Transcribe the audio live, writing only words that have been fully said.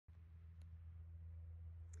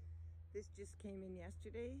This just came in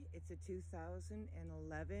yesterday. It's a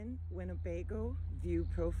 2011 Winnebago View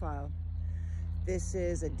Profile. This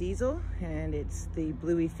is a diesel and it's the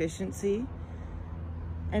Blue Efficiency.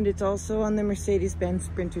 And it's also on the Mercedes-Benz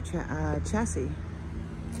Sprinter chassis.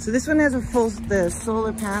 So this one has the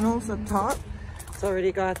solar panels up top. It's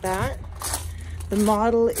already got that. The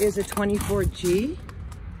model is a 24G.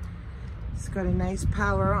 It's got a nice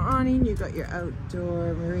power awning. You got your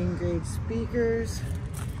outdoor marine grade speakers.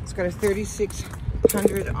 It's got a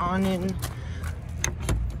 3600 on-in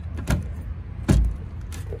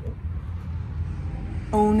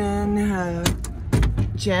Onan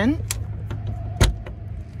gen.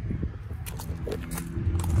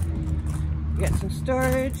 You got some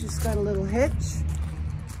storage. It's got a little hitch.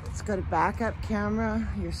 It's got a backup camera.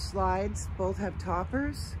 Your slides both have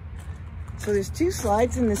toppers. So there's 2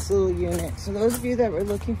 slides in this little unit. So those of you that were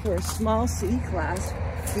looking for a small C-class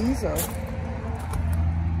diesel,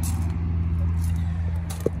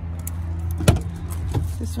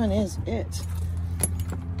 this one is it.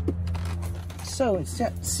 So it's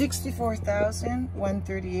at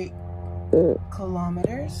 64,138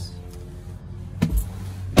 kilometers.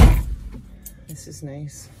 This is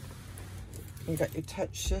nice. You got your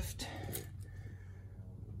touch shift.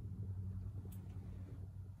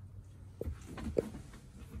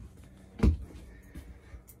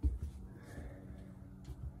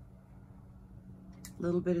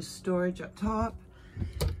 Little bit of storage up top.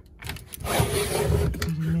 Got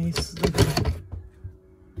a nice little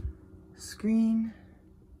screen.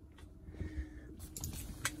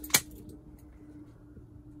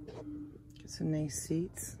 Got some nice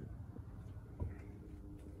seats.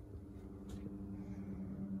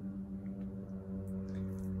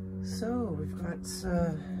 So we've got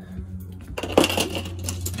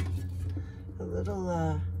a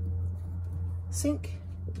little sink.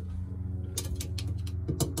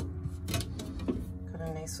 Got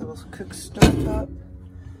a nice little cook stove top.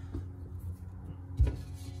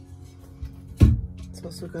 It's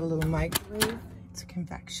also got a little microwave. It's a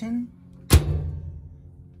convection. And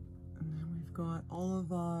then we've got all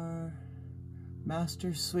of our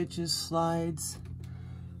master switches, slides,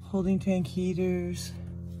 holding tank heaters.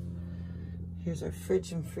 Here's our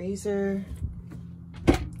fridge and freezer.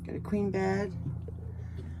 Got a queen bed.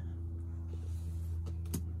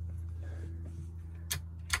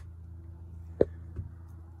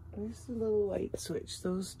 There's the little light switch.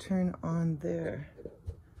 Those turn on there.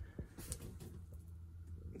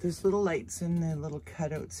 There's little lights in the little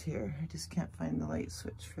cutouts here. I just can't find the light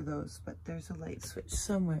switch for those, but there's a light switch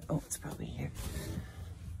somewhere. Oh, it's probably here.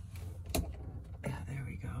 Yeah, there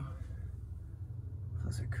we go.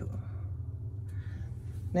 Those are cool.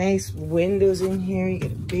 Nice windows in here. You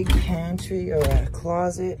get a big pantry or a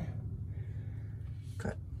closet.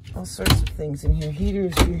 Got all sorts of things in here.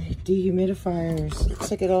 Heaters, your dehumidifiers. Looks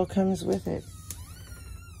like it all comes with it.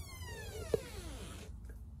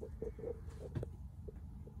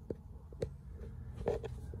 Got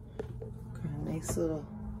a nice little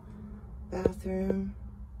bathroom.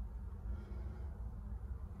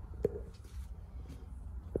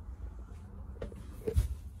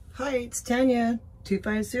 Hi, it's Tanya.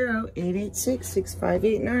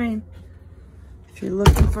 250-886-6589. If you're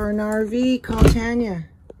looking for an RV, call Tanya.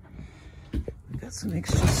 We've got some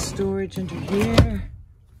extra storage under here.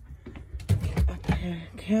 Up here,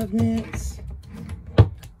 cabinets.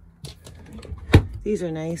 These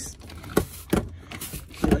are nice.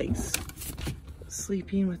 He likes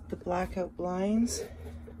sleeping with the blackout blinds.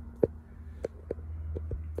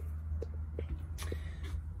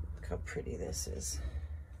 Look how pretty this is.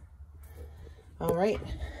 All right,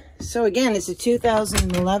 so again, it's a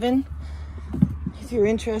 2011. If you're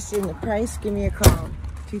interested in the price, give me a call,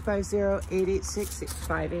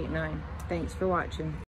 250-886-6589. Thanks for watching.